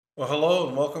Well, hello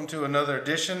and welcome to another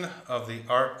edition of the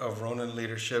Art of Ronin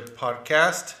Leadership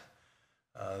podcast.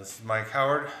 This is Mike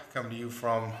Howard coming to you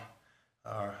from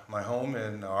my home,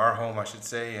 our home, I should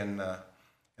say, in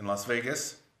Las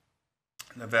Vegas,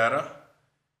 Nevada.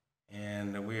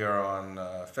 And we are on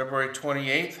February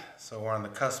 28th, so we're on the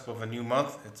cusp of a new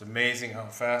month. It's amazing how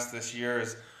fast this year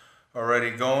is already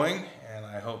going, and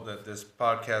I hope that this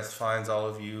podcast finds all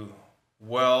of you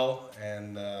well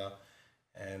and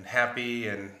happy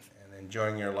and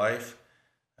enjoying your life.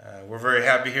 We're very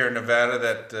happy here in Nevada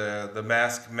that the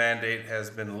mask mandate has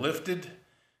been lifted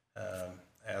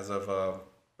as of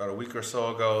about a week or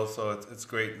so ago. So it's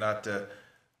great not to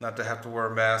have to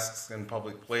wear masks in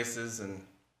public places, and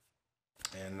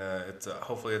it's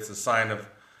hopefully it's a sign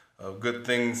of good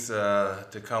things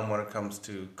to come when it comes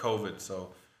to COVID. So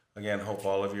again, hope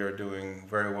all of you are doing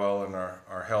very well and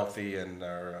are healthy and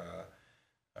are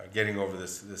getting over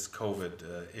this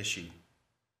COVID issue.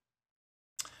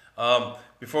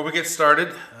 Before we get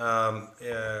started,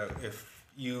 if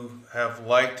you have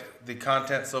liked the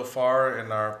content so far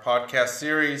in our podcast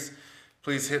series,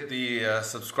 please hit the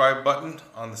subscribe button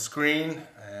on the screen,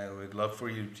 and we'd love for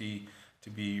you to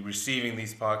be receiving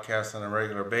these podcasts on a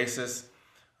regular basis.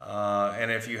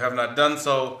 And if you have not done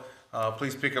so,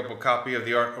 please pick up a copy of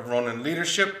The Art of Ronin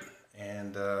Leadership.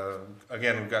 And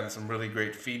again, we've gotten some really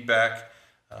great feedback.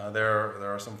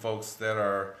 There are some folks that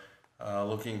are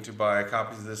looking to buy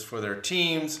copies of this for their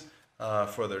teams,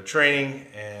 for their training,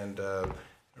 and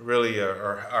really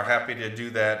are happy to do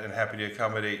that and happy to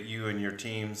accommodate you and your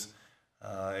teams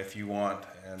if you want.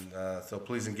 And so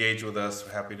please engage with us.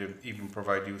 We're happy to even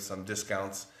provide you with some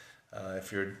discounts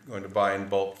if you're going to buy in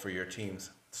bulk for your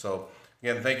teams. So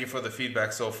again, thank you for the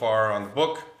feedback so far on the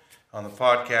book, on the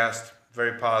podcast.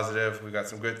 Very positive. We've got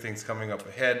some good things coming up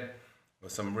ahead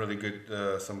with some really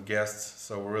good some guests.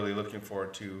 So we're really looking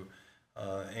forward to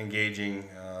engaging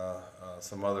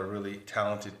some other really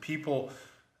talented people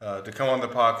to come on the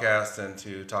podcast and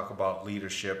to talk about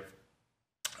leadership.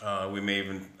 We may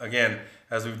even, again,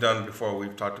 as we've done before,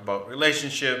 we've talked about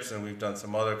relationships and we've done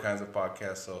some other kinds of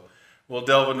podcasts. So we'll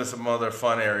delve into some other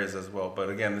fun areas as well. But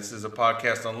again, this is a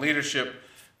podcast on leadership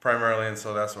primarily, and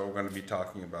so that's what we're going to be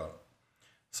talking about.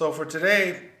 So for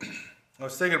today, I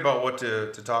was thinking about what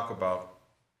to talk about.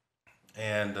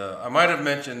 And I might have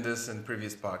mentioned this in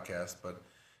previous podcasts, but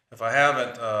if I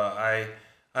haven't, I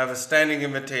have a standing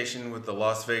invitation with the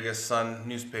Las Vegas Sun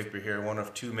newspaper here, one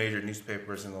of two major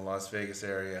newspapers in the Las Vegas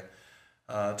area,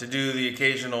 to do the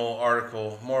occasional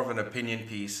article, more of an opinion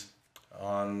piece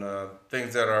on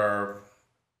things that are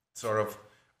sort of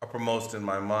uppermost in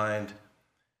my mind.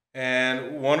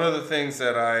 And one of the things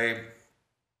that I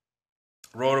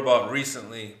wrote about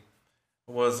recently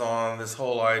was on this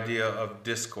whole idea of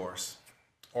discourse,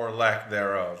 or lack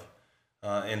thereof,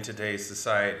 in today's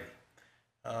society.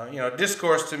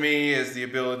 Discourse to me is the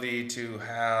ability to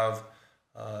have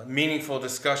meaningful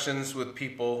discussions with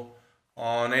people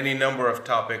on any number of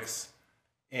topics,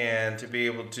 and to be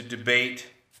able to debate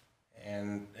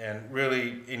and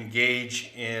really engage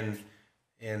in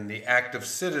the act of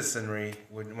citizenry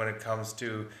when it comes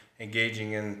to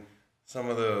engaging in some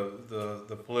of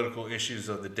the political issues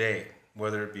of the day,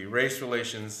 whether it be race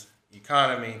relations,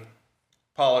 economy,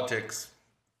 politics,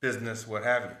 business, what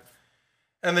have you.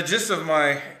 And the gist of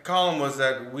my column was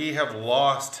that we have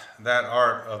lost that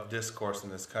art of discourse in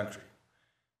this country.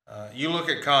 You look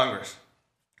at Congress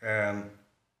and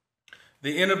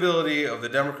the inability of the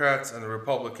Democrats and the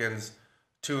Republicans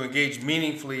to engage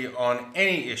meaningfully on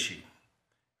any issue.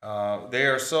 They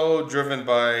are so driven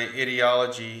by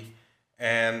ideology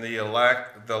and the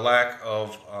lack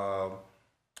of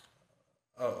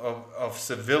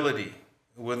civility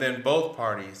within both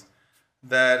parties,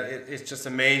 that it's just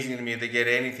amazing to me they get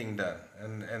anything done,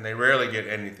 and they rarely get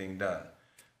anything done.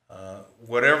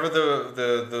 Whatever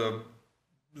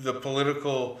the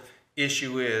political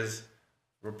issue is,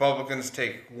 Republicans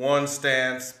take one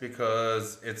stance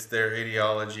because it's their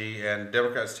ideology, and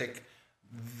Democrats take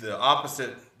the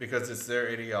opposite because it's their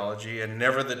ideology, and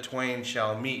never the twain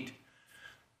shall meet.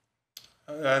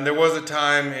 And there was a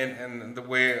time, and the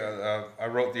way I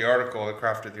wrote the article, I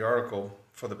crafted the article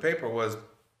for the paper, was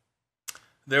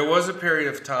there was a period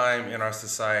of time in our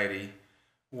society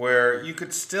where you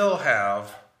could still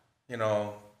have,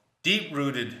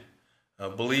 deep-rooted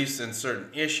beliefs in certain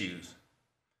issues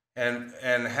and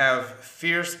have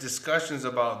fierce discussions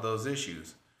about those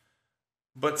issues,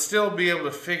 but still be able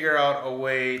to figure out a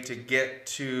way to get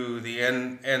to the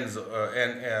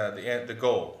the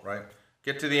goal, right?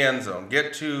 Get to the end zone.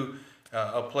 Get to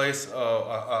a place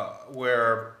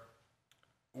where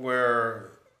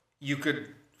you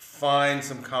could find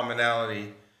some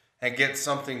commonality and get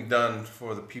something done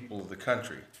for the people of the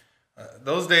country.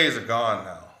 Those days are gone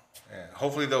now. And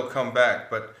hopefully they'll come back.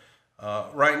 But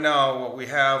right now, what we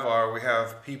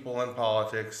have people in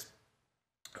politics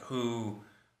who,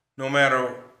 no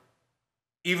matter,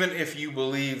 even if you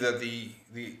believe that the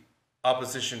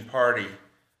opposition party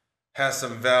has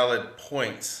some valid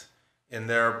points in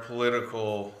their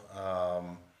political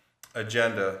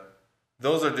agenda,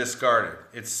 those are discarded.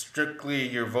 It's strictly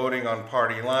you're voting on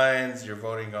party lines, you're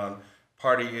voting on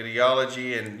party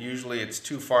ideology, and usually it's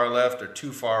too far left or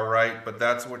too far right, but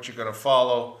that's what you're going to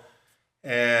follow.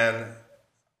 And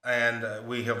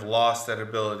we have lost that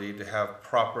ability to have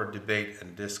proper debate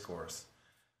and discourse.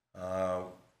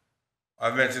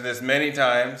 I've mentioned this many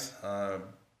times,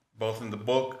 both in the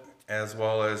book as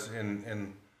well as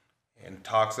in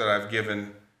talks that I've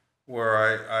given,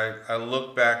 where I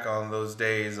look back on those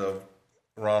days of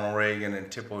Ronald Reagan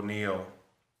and Tip O'Neill,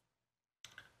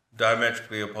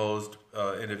 diametrically opposed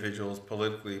individuals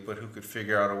politically, but who could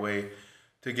figure out a way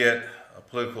to get a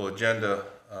political agenda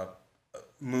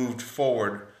moved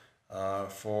forward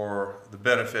for the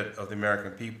benefit of the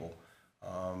American people.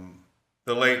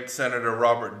 The late Senator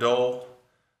Robert Dole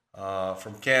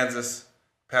from Kansas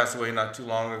passed away not too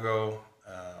long ago,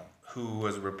 who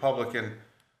was a Republican,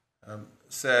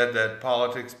 said that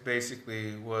politics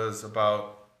basically was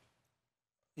about,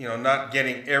 not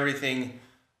getting everything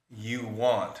you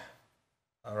want.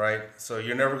 All right. So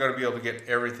you're never going to be able to get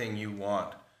everything you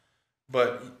want,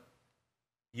 but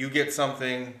you get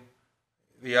something,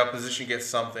 the opposition gets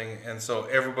something, and so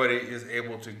everybody is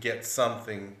able to get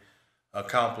something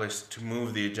accomplished to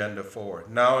move the agenda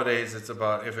forward. Nowadays, it's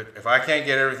about if I can't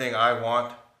get everything I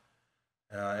want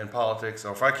in politics,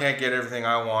 or if I can't get everything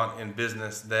I want in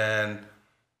business, then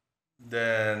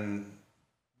that's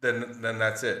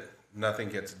it. Nothing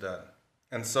gets done.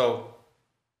 And so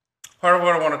part of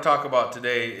what I want to talk about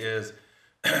today is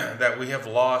that we have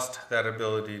lost that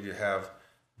ability to have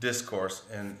discourse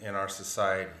in our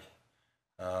society.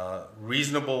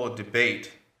 Reasonable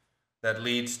debate that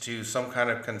leads to some kind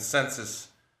of consensus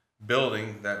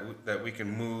building that we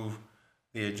can move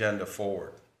the agenda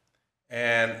forward.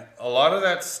 And a lot of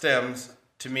that stems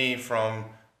to me from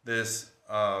this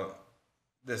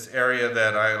area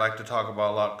that I like to talk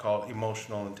about a lot called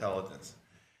emotional intelligence.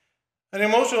 And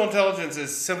emotional intelligence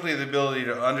is simply the ability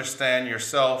to understand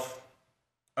yourself,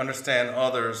 understand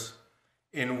others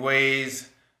in ways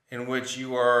in which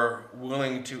you are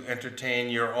willing to entertain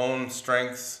your own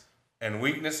strengths and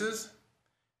weaknesses,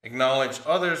 acknowledge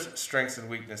others' strengths and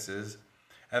weaknesses,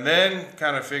 and then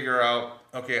kind of figure out,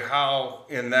 okay, how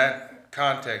in that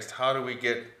context, how do we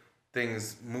get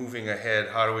things moving ahead?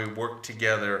 How do we work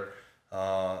together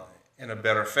in a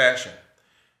better fashion?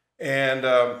 And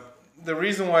the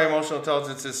reason why emotional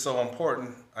intelligence is so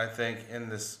important, I think, in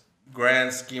this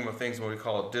grand scheme of things, when we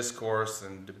call it discourse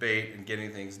and debate and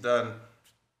getting things done,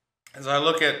 is I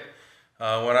look at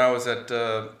when I was at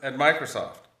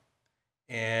Microsoft,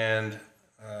 and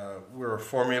we were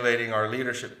formulating our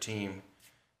leadership team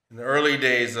in the early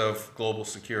days of global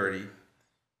security.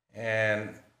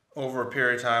 And over a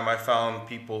period of time, I found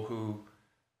people who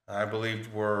I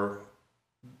believed were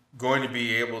going to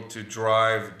be able to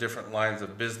drive different lines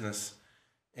of business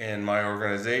in my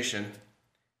organization.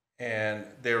 And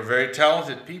they were very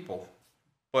talented people,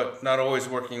 but not always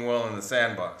working well in the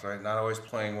sandbox, right? Not always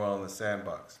playing well in the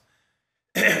sandbox.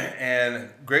 And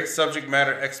great subject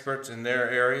matter experts in their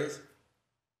areas,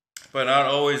 but not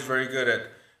always very good at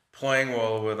playing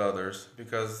well with others,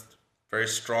 because very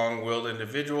strong-willed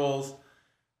individuals,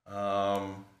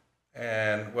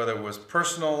 and whether it was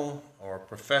personal or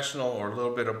professional or a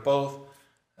little bit of both,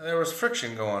 there was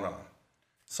friction going on.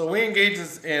 So we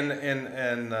engaged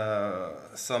in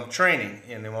some training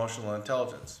in emotional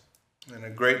intelligence. And a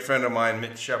great friend of mine,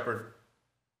 Mitch Shepard,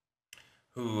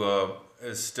 who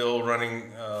is still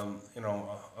running,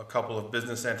 a couple of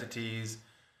business entities.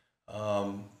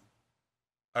 I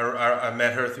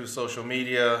met her through social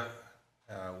media.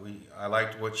 I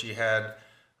liked what she had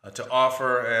to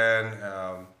offer,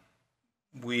 and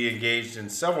we engaged in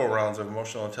several rounds of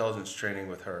emotional intelligence training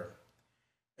with her.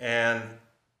 And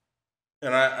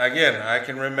I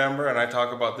can remember, and I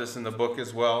talk about this in the book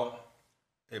as well,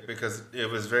 because it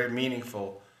was very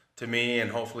meaningful to me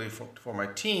and hopefully for my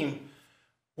team,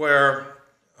 where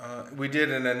we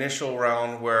did an initial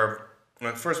round where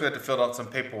first we had to fill out some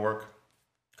paperwork,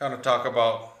 kind of talk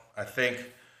about, I think,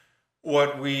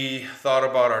 what we thought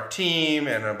about our team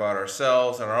and about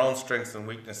ourselves and our own strengths and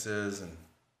weaknesses.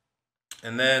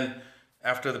 And then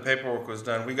after the paperwork was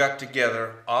done, we got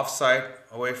together off-site,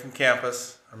 away from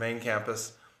campus, our main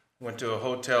campus, went to a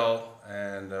hotel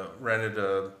and rented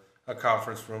a a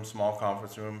conference room, small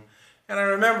conference room. And I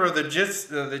remember the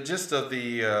gist of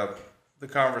the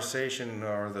conversation,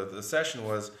 or the session,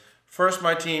 was first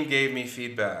my team gave me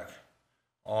feedback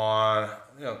on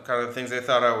kind of things they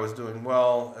thought I was doing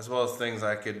well, as well as things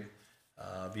I could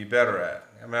be better at.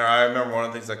 I remember one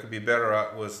of the things I could be better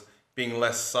at was being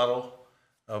less subtle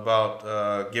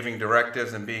about giving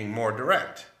directives and being more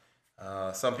direct.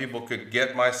 Some people could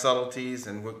get my subtleties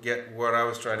and would get what I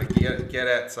was trying to get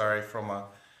at.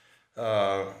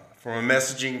 From a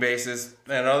messaging basis,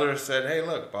 and others said, "Hey,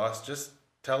 look, boss, just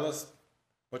tell us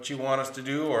what you want us to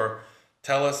do, or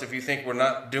tell us if you think we're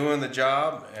not doing the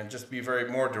job, and just be very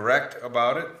more direct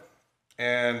about it."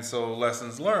 And so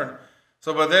lessons learned.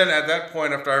 So, but then at that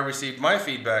point, after I received my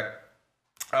feedback,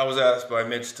 I was asked by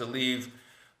Mitch to leave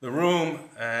the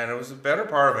room, and it was a better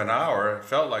part of an hour. It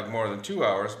felt like more than 2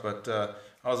 hours, but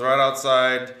I was right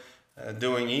outside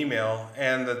doing email,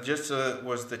 and the gist of it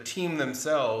was the team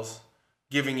themselves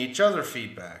giving each other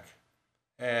feedback.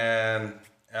 And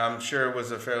I'm sure it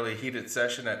was a fairly heated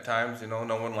session at times. No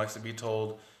one likes to be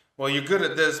told, well, you're good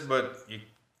at this, but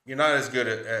you're not as good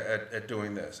at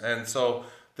doing this. And so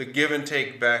the give and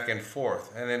take back and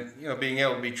forth, and then being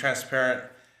able to be transparent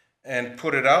and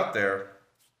put it out there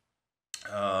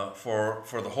for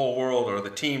the whole world or the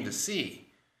team to see.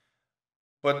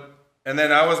 And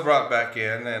then I was brought back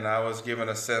in, and I was given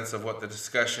a sense of what the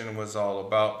discussion was all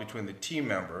about between the team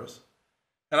members.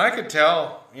 And I could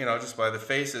tell, just by the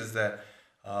faces, that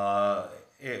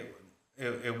it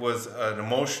was an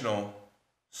emotional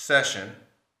session,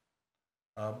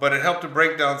 but it helped to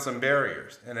break down some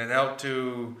barriers, and it helped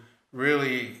to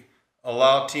really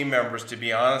allow team members to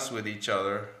be honest with each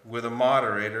other, with a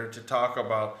moderator, to talk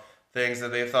about things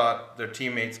that they thought their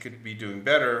teammates could be doing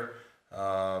better,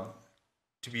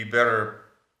 to be better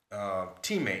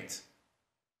teammates.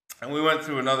 And we went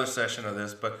through another session of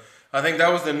this, but I think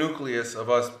that was the nucleus of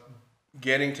us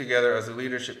getting together as a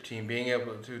leadership team, being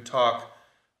able to talk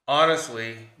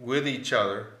honestly with each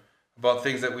other about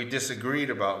things that we disagreed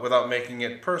about without making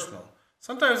it personal.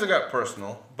 Sometimes it got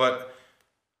personal, but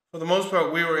for the most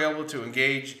part, we were able to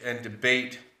engage and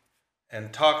debate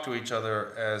and talk to each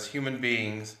other as human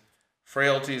beings,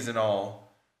 frailties and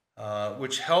all,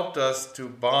 which helped us to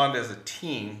bond as a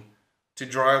team to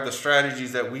drive the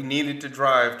strategies that we needed to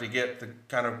drive to get the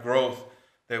kind of growth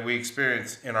that we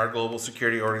experience in our global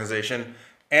security organization.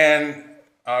 And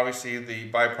obviously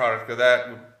the byproduct of that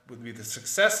would be the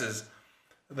successes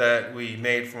that we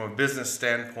made from a business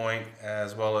standpoint,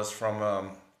 as well as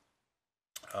from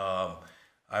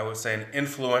I would say an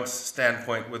influence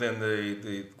standpoint within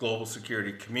the global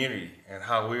security community, and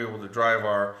how we were able to drive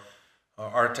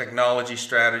our technology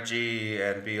strategy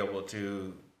and be able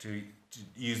to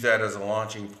use that as a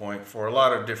launching point for a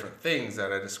lot of different things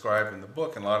that I described in the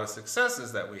book, and a lot of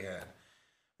successes that we had.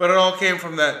 But it all came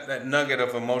from that nugget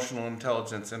of emotional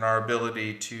intelligence and our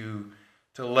ability to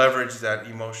leverage that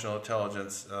emotional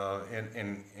intelligence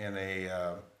in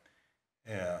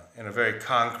a very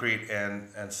concrete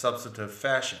and substantive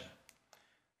fashion.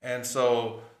 And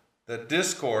so the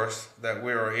discourse that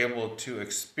we were able to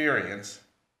experience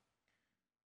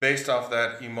based off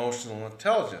that emotional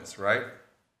intelligence, right,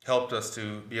 helped us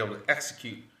to be able to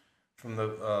execute from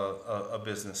a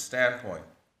business standpoint,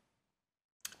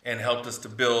 and helped us to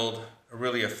build a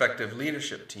really effective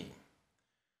leadership team.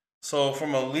 So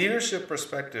from a leadership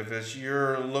perspective, if you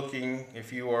are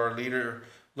a leader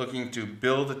looking to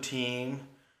build a team,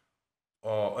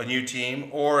 a new team,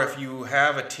 or if you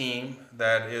have a team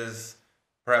that is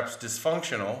perhaps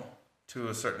dysfunctional to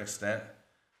a certain extent,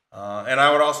 and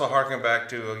I would also harken back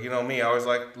to, me, I always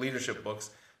like leadership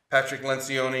books. Patrick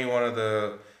Lencioni, one of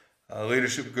the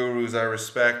leadership gurus I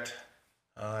respect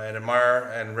and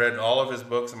admire, and read all of his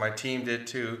books, and my team did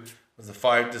too, was The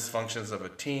 5 Dysfunctions of a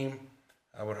Team.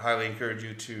 I would highly encourage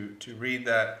you to read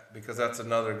that, because that's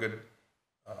another good,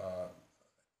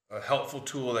 a helpful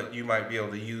tool that you might be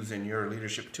able to use in your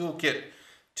leadership toolkit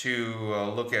to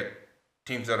look at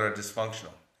teams that are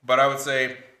dysfunctional. But I would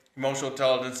say emotional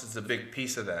intelligence is a big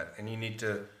piece of that, and you need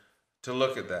to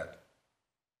look at that.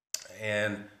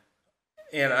 And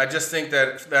I just think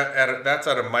that's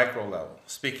at a micro level.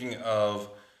 Speaking of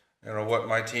what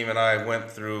my team and I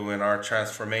went through in our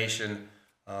transformation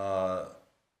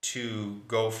to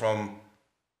go from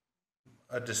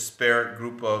a disparate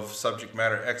group of subject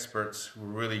matter experts who were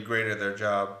really great at their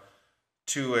job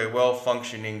to a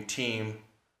well-functioning team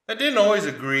that didn't always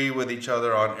agree with each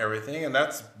other on everything. And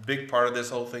that's a big part of this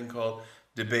whole thing called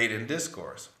debate and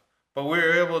discourse. But we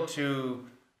were able to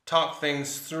talk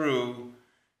things through,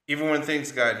 even when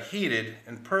things got heated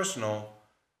and personal,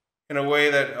 in a way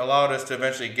that allowed us to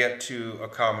eventually get to a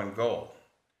common goal.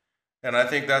 And I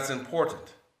think that's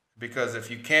important, because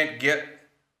if you can't get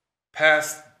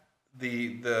past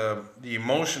the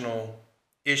emotional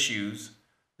issues,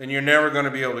 then you're never going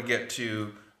to be able to get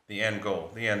to the end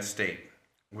goal, the end state,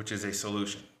 which is a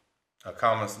solution, a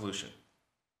common solution.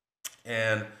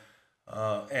 And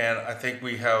I think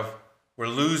we're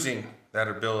losing that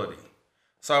ability.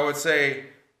 So I would say,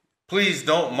 please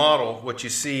don't model what you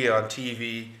see on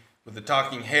TV with the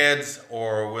talking heads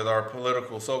or with our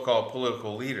so-called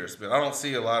political leaders. But I don't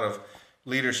see a lot of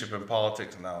leadership in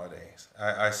politics nowadays.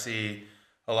 I see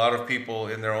a lot of people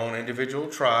in their own individual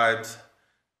tribes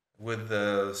with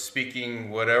the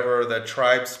speaking whatever the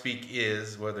tribe speak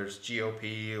is, whether it's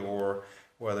GOP or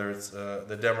whether it's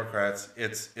the Democrats.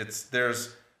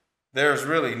 There's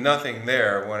really nothing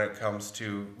there when it comes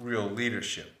to real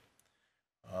leadership.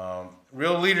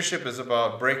 Real leadership is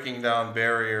about breaking down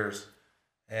barriers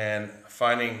and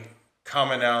finding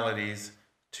commonalities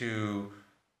to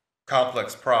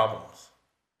complex problems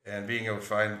and being able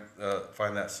to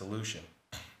find that solution.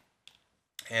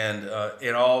 And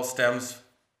it all stems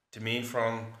to me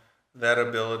from that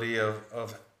ability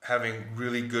of having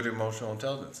really good emotional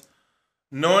intelligence.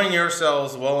 Knowing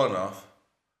yourselves well enough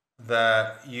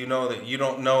that you know that you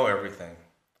don't know everything.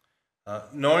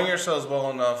 Knowing yourselves well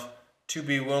enough to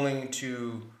be willing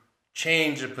to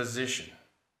change a position.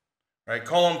 Right?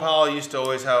 Colin Powell used to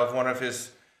always have one of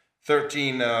his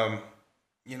 13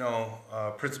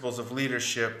 principles of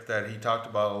leadership that he talked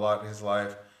about a lot in his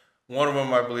life. One of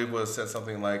them, I believe, said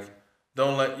something like,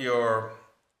 don't let your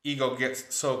ego get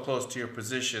so close to your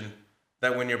position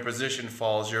that when your position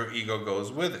falls, your ego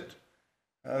goes with it.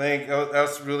 I think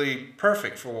that's really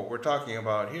perfect for what we're talking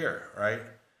about here, right?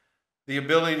 The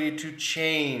ability to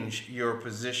change your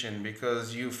position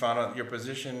because you found out your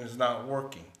position is not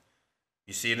working.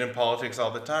 You see it in politics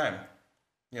all the time.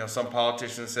 Some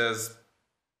politician says,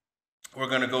 we're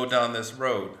going to go down this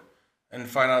road, and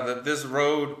find out that this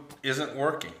road isn't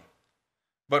working.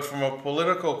 But from a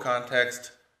political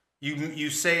context, you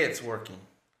say it's working,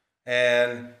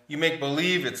 and you make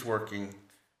believe it's working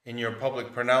in your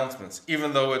public pronouncements,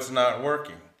 even though it's not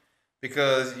working,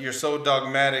 because you're so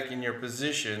dogmatic in your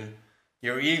position,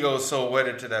 your ego is so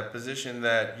wedded to that position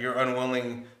that you're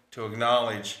unwilling to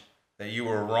acknowledge that you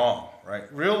were wrong, right?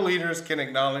 Real leaders can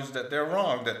acknowledge that they're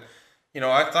wrong, that,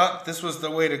 I thought this was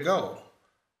the way to go.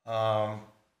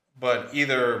 But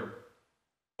either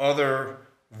other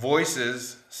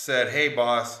voices said, hey,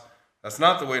 boss, that's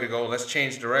not the way to go. Let's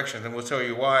change direction, and we'll tell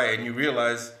you why. And you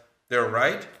realize they're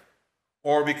right.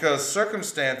 Or because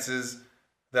circumstances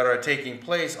that are taking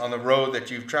place on the road that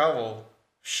you've traveled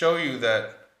show you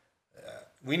that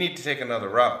we need to take another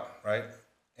route, right?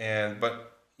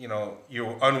 But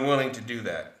you're unwilling to do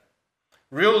that.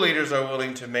 Real leaders are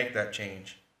willing to make that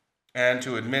change and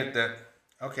to admit that,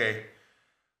 okay,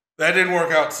 that didn't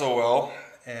work out so well,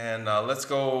 and let's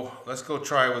go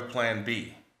try with plan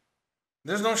B.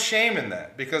 There's no shame in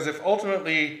that, because if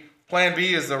ultimately plan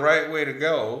B is the right way to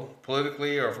go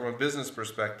politically or from a business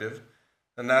perspective,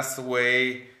 then that's the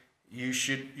way you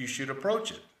should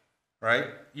approach it, right?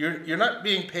 You're not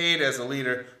being paid as a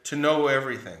leader to know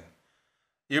everything.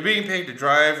 You're being paid to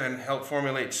drive and help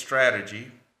formulate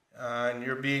strategy, and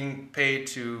you're being paid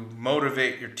to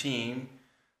motivate your team.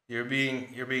 You're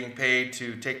being paid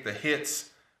to take the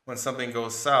hits when something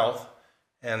goes south,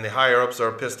 and the higher ups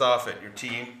are pissed off at your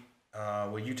team.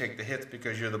 Well, you take the hits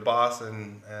because you're the boss,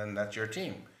 and that's your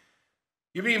team.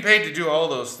 You're being paid to do all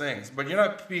those things, but you're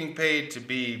not being paid to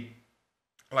be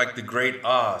like the great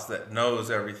Oz that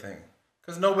knows everything,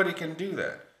 because nobody can do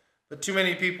that. But too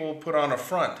many people put on a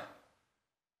front.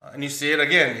 And you see it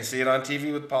again. You see it on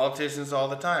TV with politicians all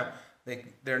the time.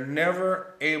 They're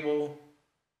never able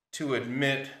to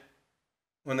admit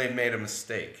when they've made a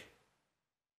mistake.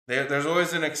 There's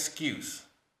always an excuse.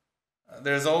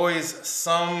 There's always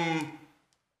some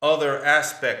other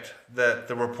aspect that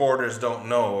the reporters don't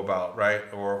know about, right?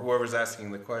 Or whoever's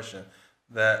asking the question.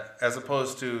 That as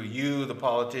opposed to you, the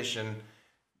politician,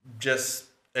 just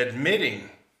admitting,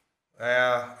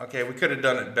 okay, we could have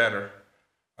done it better.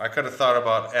 I could have thought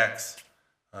about X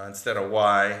instead of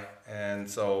Y, and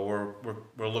so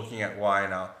we're looking at Y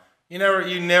now. You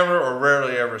never or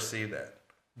rarely ever see that.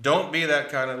 Don't be that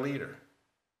kind of leader.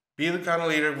 Be the kind of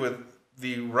leader with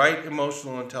the right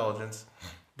emotional intelligence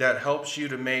that helps you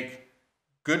to make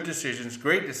good decisions,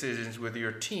 great decisions with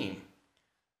your team,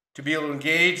 to be able to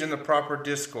engage in the proper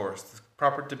discourse, the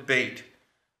proper debate,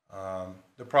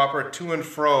 the proper to and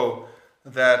fro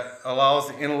that allows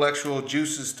the intellectual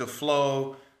juices to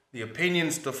flow, the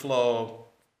opinions to flow,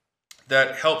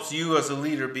 that helps you as a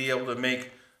leader be able to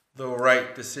make the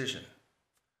right decision.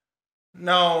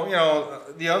 No,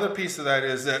 the other piece of that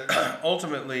is that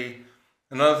ultimately,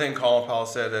 another thing Colin Powell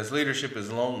said is leadership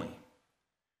is lonely.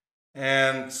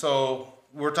 And so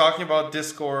we're talking about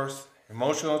discourse,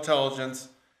 emotional intelligence,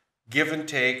 give and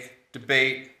take,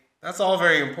 debate. That's all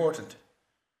very important.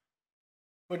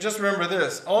 But just remember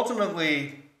this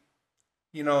ultimately,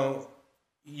 you know,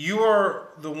 you are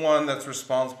the one that's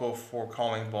responsible for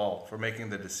calling ball, for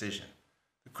making the decision,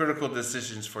 the critical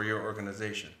decisions for your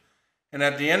organization. And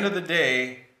at the end of the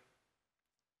day,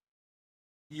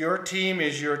 your team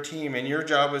is your team, and your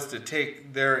job is to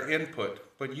take their input,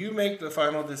 but you make the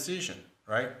final decision,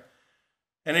 right?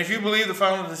 And if you believe the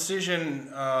final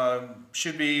decision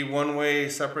should be one way,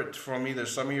 separate from either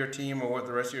some of your team or what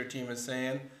the rest of your team is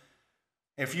saying,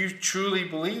 if you truly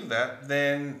believe that,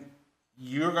 then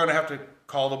you're going to have to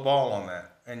call the ball on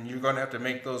that. And you're going to have to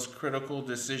make those critical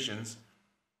decisions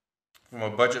from a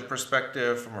budget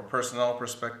perspective, from a personnel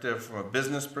perspective, from a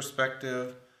business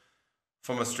perspective,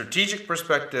 from a strategic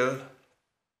perspective.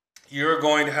 You're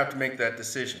going to have to make that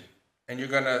decision. And you're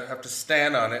going to have to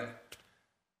stand on it.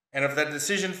 And if that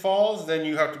decision falls, then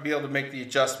you have to be able to make the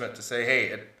adjustment to say,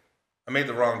 hey, I made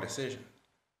the wrong decision.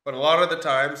 But a lot of the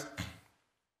times,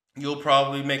 you'll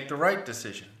probably make the right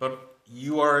decision. But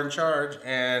you are in charge,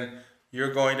 and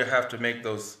you're going to have to make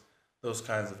those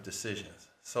kinds of decisions.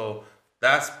 So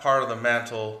that's part of the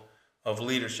mantle of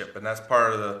leadership, and that's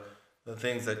part of the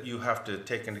things that you have to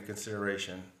take into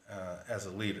consideration as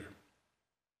a leader.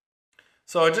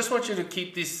 So I just want you to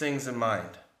keep these things in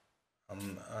mind.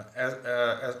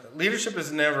 As leadership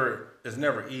is never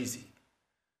easy.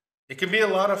 It can be a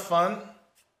lot of fun.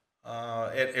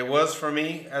 It was for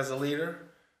me as a leader,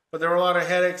 but there are a lot of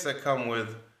headaches that come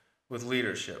with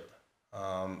leadership.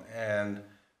 But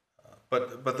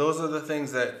those are the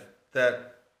things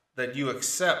that you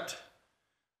accept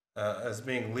as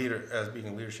being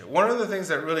leadership. One of the things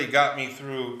that really got me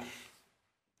through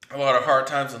a lot of hard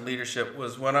times in leadership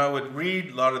was when I would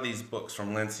read a lot of these books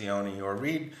from Lencioni, or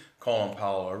read Colin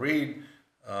Powell, or read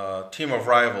Team of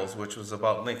Rivals, which was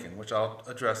about Lincoln, which I'll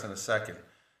address in a second.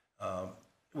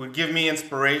 Would give me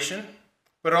inspiration,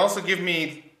 but also give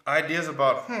me ideas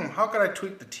about, how could I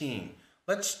tweak the team?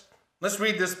 Let's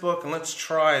read this book and let's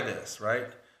try this, right?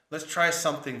 Let's try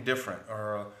something different,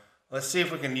 or let's see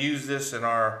if we can use this in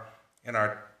our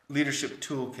leadership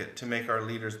toolkit to make our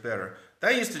leaders better.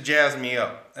 That used to jazz me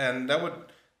up, and that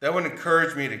would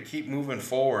encourage me to keep moving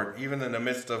forward, even in the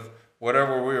midst of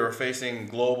whatever we were facing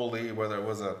globally, whether it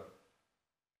was a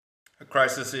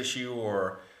crisis issue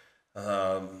or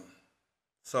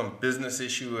some business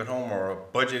issue at home or a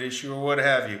budget issue or what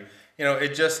have you.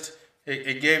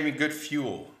 It gave me good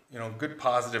fuel, good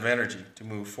positive energy to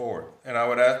move forward. And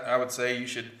I would say you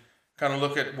should kind of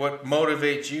look at what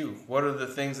motivates you. What are the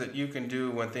things that you can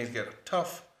do when things get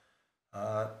tough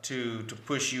to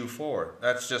push you forward?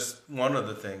 That's just one of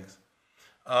the things.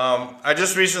 My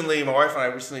wife and I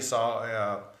recently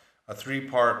saw a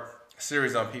 3-part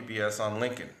series on PBS on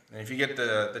Lincoln. And if you get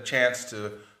the chance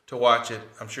to watch it,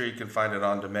 I'm sure you can find it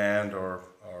on demand or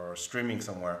streaming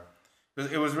somewhere.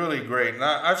 It was really great. And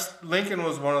Lincoln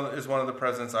is one of the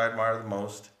presidents I admire the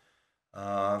most.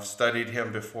 I've studied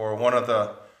him before. One of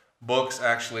the books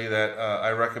actually that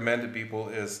I recommend to people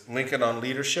is Lincoln on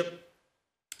Leadership.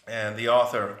 And the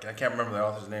author, I can't remember the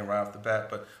author's name right off the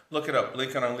bat, but look it up,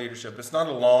 Lincoln on Leadership. It's not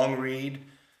a long read,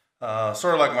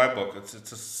 sort of like my book. It's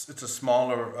a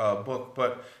smaller book,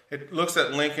 but it looks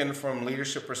at Lincoln from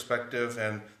leadership perspective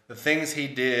and the things he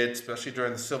did, especially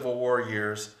during the Civil War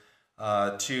years,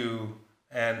 and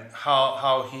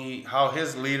how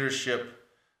his leadership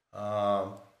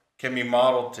can be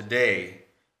modeled today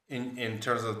in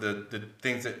terms of the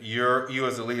things that you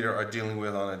as a leader are dealing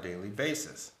with on a daily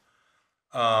basis.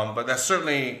 But that's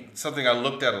certainly something I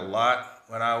looked at a lot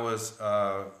when I was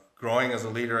growing as a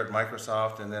leader at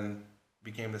Microsoft and then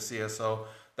became the CSO.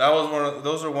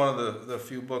 Those are one of the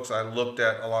few books I looked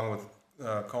at along with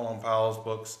Colin Powell's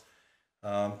books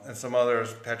and some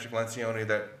others, Patrick Lencioni,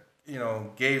 that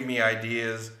gave me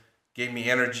ideas, gave me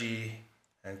energy,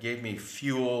 and gave me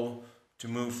fuel to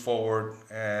move forward,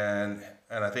 and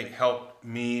I think helped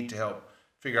me to help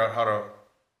figure out how to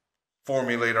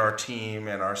formulate our team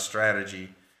and our strategy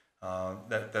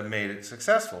that made it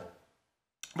successful.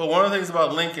 But one of the things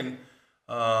about Lincoln,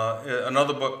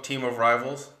 another book, Team of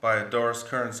Rivals by Doris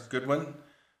Kearns Goodwin,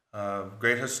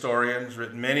 great historian, has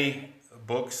written many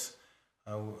books.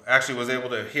 Actually was able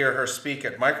to hear her speak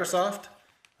at Microsoft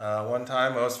one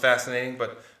time. It was fascinating.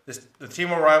 But the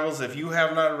Team of Rivals, if you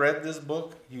have not read this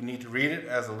book, you need to read it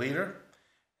as a leader.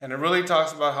 And it really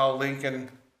talks about how Lincoln,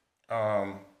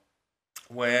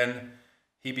 when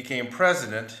he became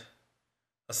president,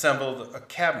 assembled a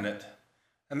cabinet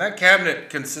And that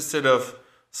cabinet consisted of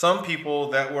some people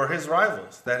that were his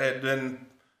rivals, that had been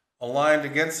aligned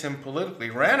against him politically,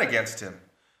 ran against him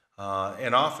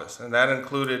in office. And that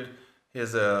included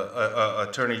his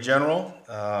attorney general,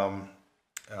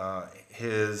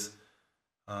 his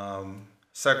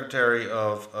secretary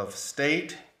of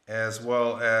state, as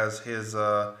well as his,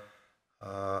 I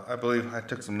believe I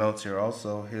took some notes here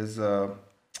also, his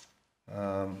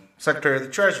secretary of the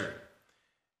treasury.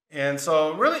 And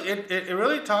so really, it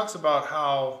really talks about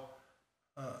how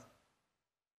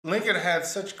Lincoln had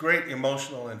such great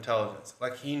emotional intelligence.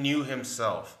 Like, he knew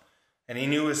himself, and he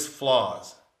knew his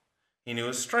flaws. He knew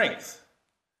his strengths.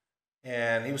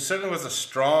 And he certainly was a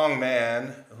strong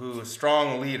man, a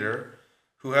strong leader,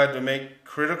 who had to make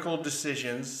critical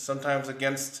decisions, sometimes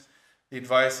against the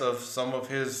advice of some of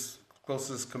his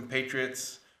closest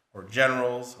compatriots or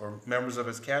generals or members of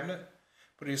his cabinet.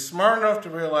 But he's smart enough to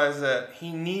realize that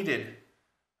he needed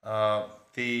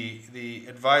the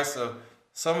advice of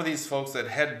some of these folks that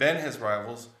had been his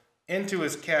rivals into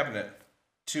his cabinet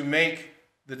to make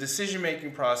the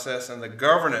decision-making process and the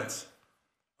governance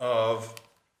of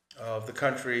the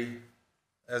country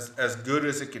as good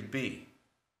as it could be.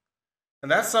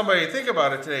 And that's somebody, think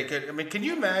about it today. I mean, can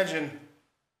you imagine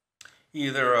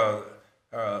either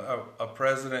a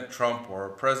President Trump or a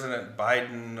President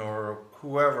Biden or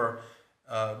whoever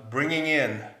bringing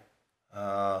in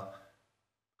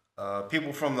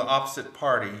people from the opposite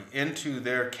party into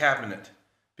their cabinet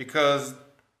because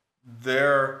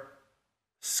their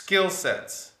skill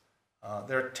sets,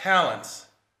 their talents,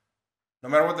 no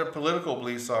matter what their political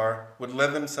beliefs are, would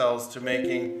lend themselves to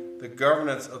making the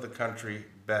governance of the country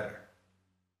better?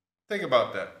 Think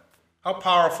about that. How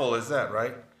powerful is that,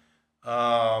 right?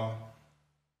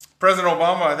 President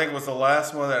Obama, I think, was the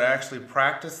last one that actually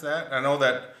practiced that. I know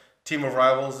that Team of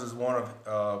Rivals is one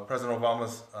of President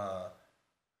Obama's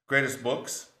greatest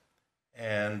books.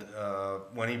 And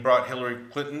when he brought Hillary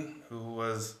Clinton, who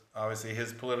was obviously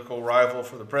his political rival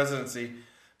for the presidency,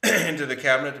 into the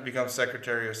cabinet to become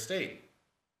Secretary of State.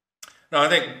 Now, I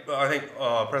think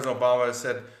President Obama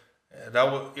said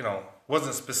that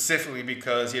wasn't specifically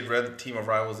because he had read the Team of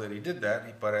Rivals that he did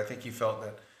that, but I think he felt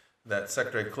that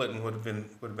Secretary Clinton would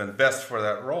have been best for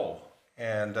that role.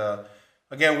 And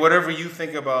again, whatever you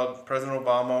think about President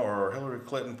Obama or Hillary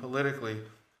Clinton politically,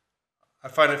 I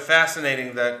find it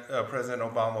fascinating that President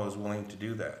Obama was willing to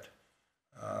do that.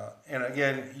 And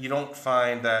again, you don't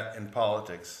find that in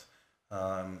politics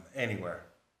anywhere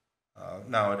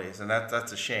nowadays, and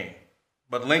that's a shame.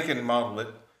 But Lincoln modeled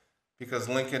it because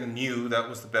Lincoln knew that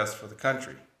was the best for the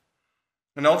country.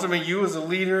 And ultimately, you as a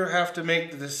leader have to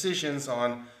make the decisions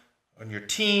on your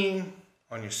team,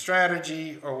 on your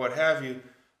strategy, or what have you,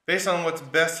 based on what's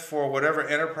best for whatever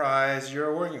enterprise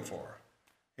you're working for.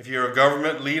 If you're a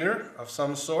government leader of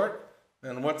some sort,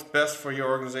 then what's best for your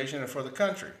organization and for the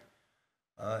country?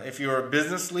 If you're a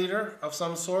business leader of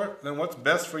some sort, then what's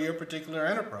best for your particular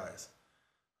enterprise?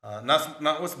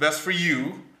 Not what's best for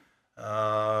you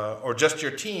or just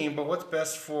your team, but what's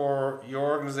best for your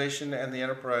organization and the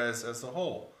enterprise as a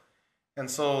whole. And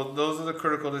so those are the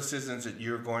critical decisions that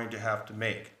you're going to have to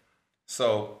make.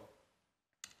 So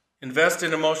invest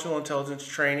in emotional intelligence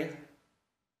training.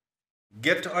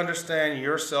 Get to understand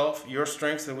yourself, your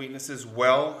strengths and weaknesses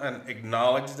well, and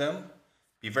acknowledge them.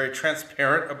 Be very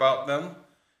transparent about them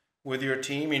with your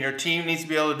team, and your team needs to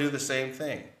be able to do the same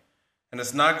thing. And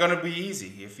it's not going to be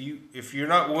easy. If you're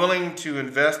not willing to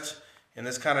invest in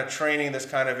this kind of training, this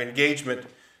kind of engagement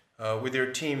with your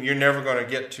team, you're never going to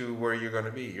get to where you're going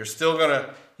to be.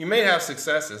 You may have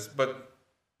successes, but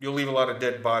you'll leave a lot of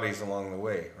dead bodies along the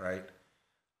way, right?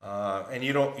 And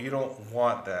you don't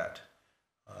want that.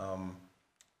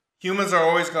 Humans are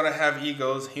always going to have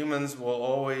egos. Humans will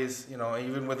always,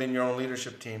 even within your own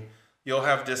leadership team, you'll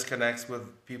have disconnects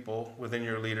with people within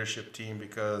your leadership team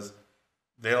because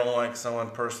they don't like someone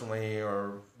personally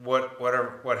or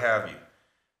what have you.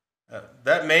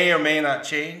 That may or may not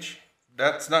change.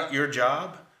 That's not your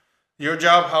job. Your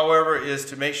job, however, is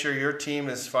to make sure your team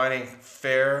is fighting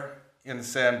fair in the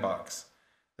sandbox.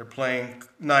 They're playing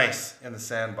nice in the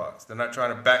sandbox. They're not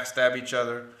trying to backstab each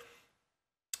other.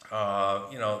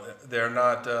 They're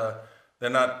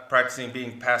not practicing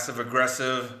being passive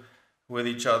aggressive with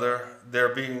each other.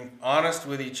 They're being honest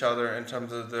with each other in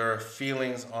terms of their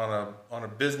feelings on a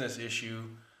business issue,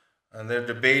 and they're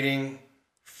debating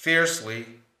fiercely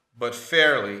but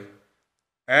fairly,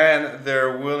 and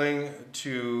they're willing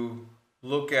to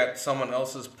look at someone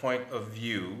else's point of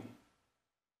view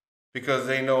because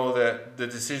they know that the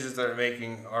decisions they're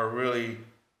making are really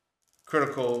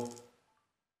critical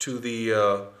to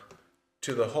the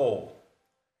whole.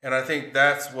 And I think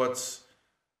that's what's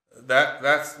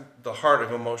That's the heart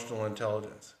of emotional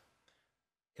intelligence.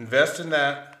 Invest in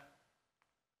that.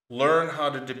 Learn how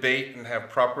to debate and have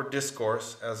proper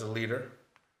discourse as a leader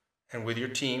and with your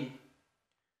team,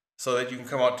 so that you can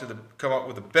come up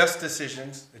with the best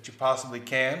decisions that you possibly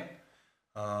can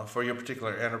for your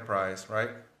particular enterprise, right?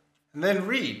 And then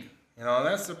read.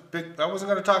 That's a big. I wasn't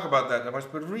going to talk about that much,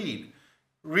 but read.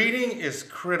 Reading is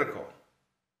critical.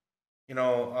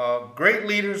 Great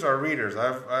leaders are readers.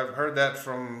 I've heard that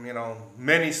from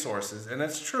many sources, and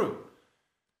it's true.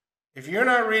 If you're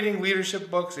not reading leadership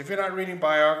books, if you're not reading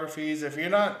biographies, if you're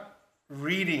not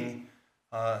reading,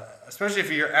 especially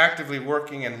if you're actively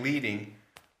working and leading,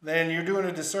 then you're doing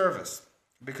a disservice.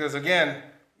 Because again,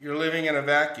 you're living in a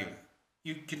vacuum.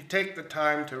 You can take the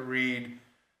time to read,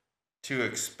 to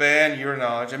expand your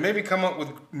knowledge, and maybe come up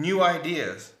with new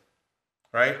ideas,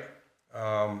 right?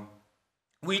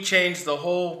 We changed the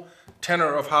whole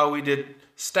tenor of how we did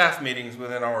staff meetings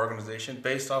within our organization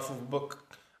based off of a book,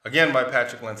 again by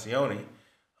Patrick Lencioni,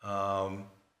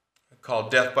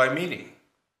 called Death by Meeting.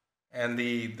 And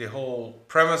the whole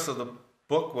premise of the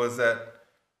book was that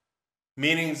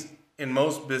meetings in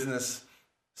most business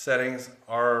settings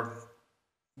are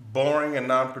boring and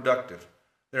non-productive.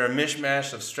 They're a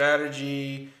mishmash of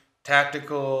strategy,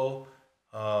 tactical,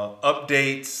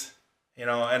 updates, and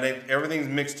everything's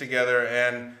mixed together,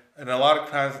 and a lot of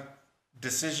times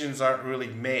decisions aren't really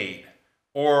made.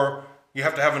 Or you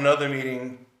have to have another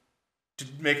meeting to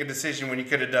make a decision when you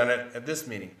could have done it at this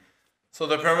meeting. So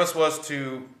the premise was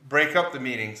to break up the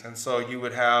meetings, and so you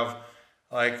would have,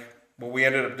 like what we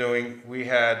ended up doing, we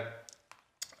had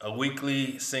a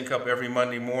weekly sync up every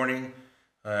Monday morning.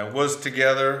 It was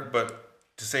together, but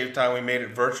to save time, we made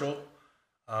it virtual,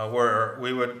 where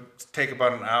we would take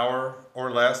about an hour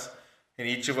or less, and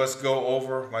each of us go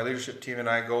over, my leadership team and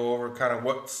I go over kind of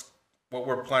what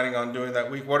we're planning on doing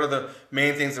that week. What are the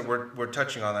main things that we're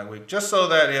touching on that week? Just so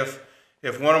that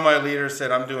if one of my leaders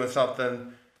said, I'm doing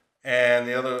something, and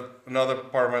another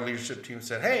part of my leadership team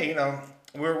said, hey,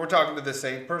 we're talking to the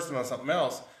same person on something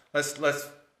else.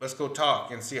 Let's go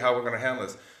talk and see how we're going to handle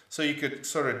this. So you could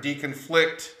sort of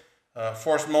deconflict,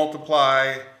 force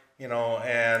multiply,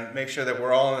 and make sure that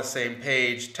we're all on the same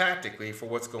page tactically for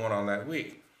what's going on that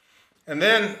week. And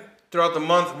then throughout the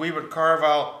month, we would carve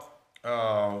out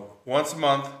once a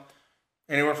month,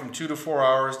 anywhere from 2 to 4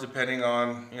 hours, depending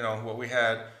on what we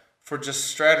had, for just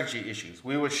strategy issues.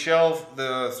 We would shelve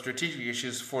the strategic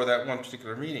issues for that one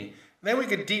particular meeting. And then we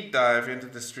could deep dive into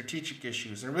the strategic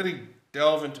issues and really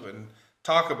delve into it and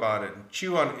talk about it and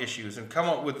chew on issues and come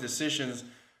up with decisions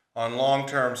on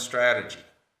long-term strategy.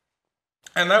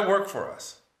 And that worked for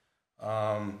us.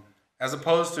 As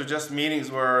opposed to just meetings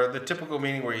where the typical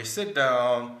meeting where you sit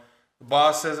down, the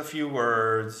boss says a few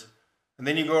words, and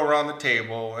then you go around the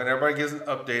table and everybody gives an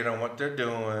update on what they're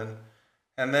doing.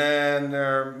 And then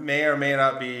there may or may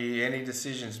not be any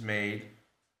decisions made.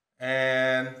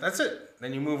 And that's it.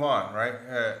 Then you move on, right?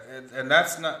 And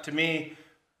that's not, to me,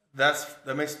 that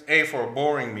makes for a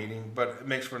boring meeting, but it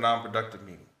makes for a non-productive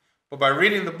meeting. But by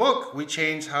reading the book, we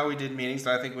changed how we did meetings,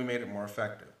 and I think we made it more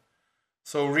effective.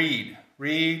 So read,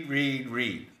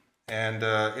 and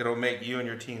it'll make you and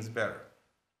your teams better.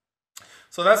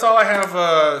 So that's all I have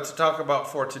to talk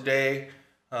about for today.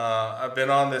 I've been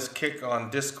on this kick on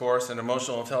discourse and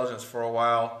emotional intelligence for a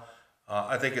while.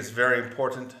 I think it's very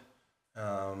important,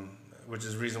 which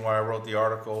is the reason why I wrote the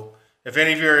article. If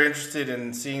any of you are interested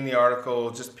in seeing the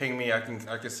article, just ping me. I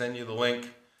can send you the link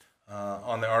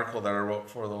on the article that I wrote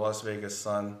for the Las Vegas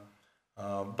Sun.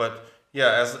 But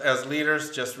yeah, as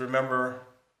leaders, just remember,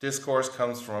 discourse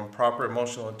comes from proper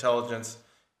emotional intelligence,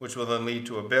 which will then lead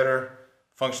to a better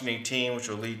functioning team, which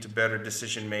will lead to better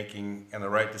decision making and the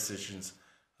right decisions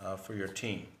for your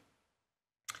team.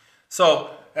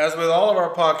 So, as with all of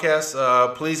our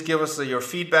podcasts, please give us your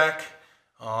feedback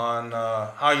on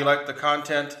how you like the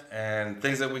content and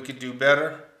things that we could do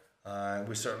better.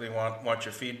 We certainly want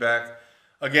your feedback.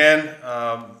 Again,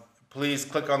 please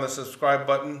click on the subscribe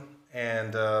button,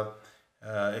 and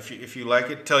if you like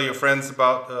it, tell your friends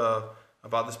about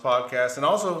this podcast. And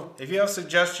also, if you have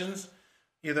suggestions,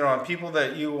 either on people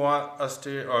that you want us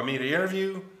to or me to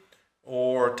interview,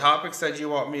 or topics that you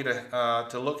want me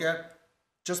to look at,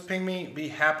 just ping me. Be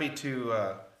happy to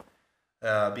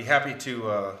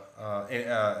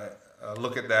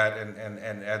look at that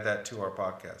and add that to our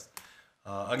podcast.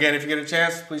 Again, if you get a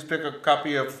chance, please pick a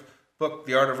copy of book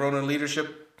The Art of Ronin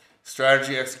Leadership: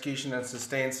 Strategy, Execution, and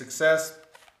Sustained Success.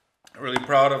 I'm really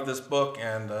proud of this book,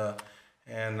 and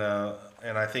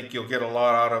I think you'll get a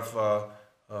lot out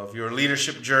of your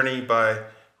leadership journey by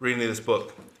reading this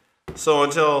book. So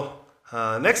until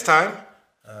next time,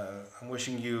 I'm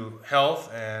wishing you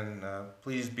health, and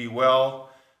please be well,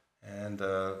 and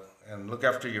look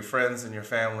after your friends and your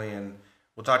family. And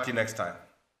we'll talk to you next time.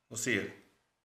 We'll see you.